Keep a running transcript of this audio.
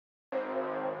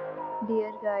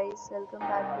Dear guys, welcome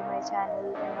back to my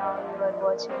channel and now you are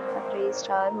watching a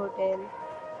 3-star hotel.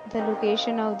 The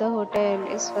location of the hotel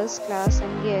is first class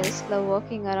and guests love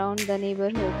walking around the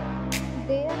neighborhood.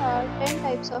 There are 10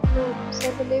 types of rooms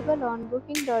available on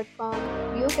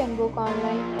booking.com. You can book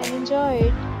online and enjoy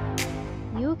it.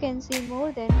 You can see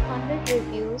more than 100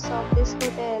 reviews of this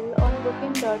hotel on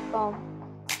booking.com.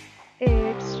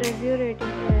 Its review rating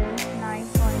is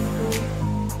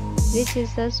 9.2, which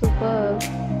is the superb.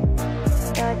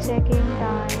 The check-in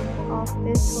time of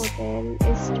this hotel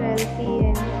is 12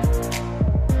 p.m.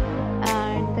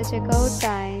 and the checkout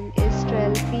time is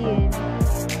 12 p.m.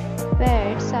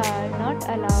 Pets are not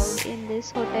allowed in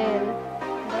this hotel.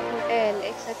 The hotel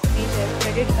accepts major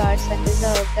credit cards and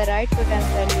reserves the right to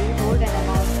temporarily hold an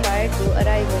amount prior to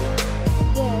arrival.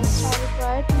 Guests are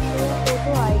required to show a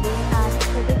photo ID and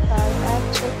credit card at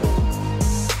check-in.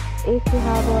 If you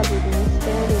have already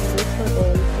stayed in this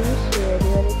hotel, please share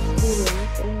your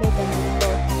experience in the comment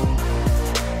box.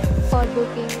 For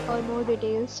booking or more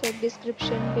details, check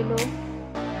description below.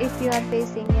 If you are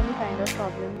facing any kind of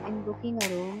problem in booking a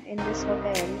room in this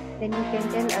hotel, then you can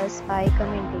tell us by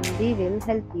commenting. We will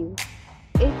help you.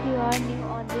 If you are new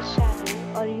on this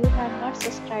channel or you have not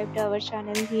subscribed our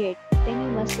channel yet, then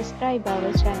you must subscribe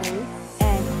our channel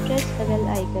and press the bell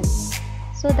icon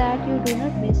so that you do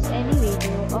not miss any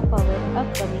video of our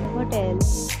upcoming hotel.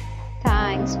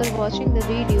 Thanks for watching the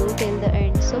video till the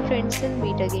end. So friends, will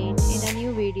meet again in a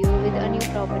new video with a new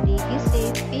property. Be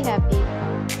safe, be happy.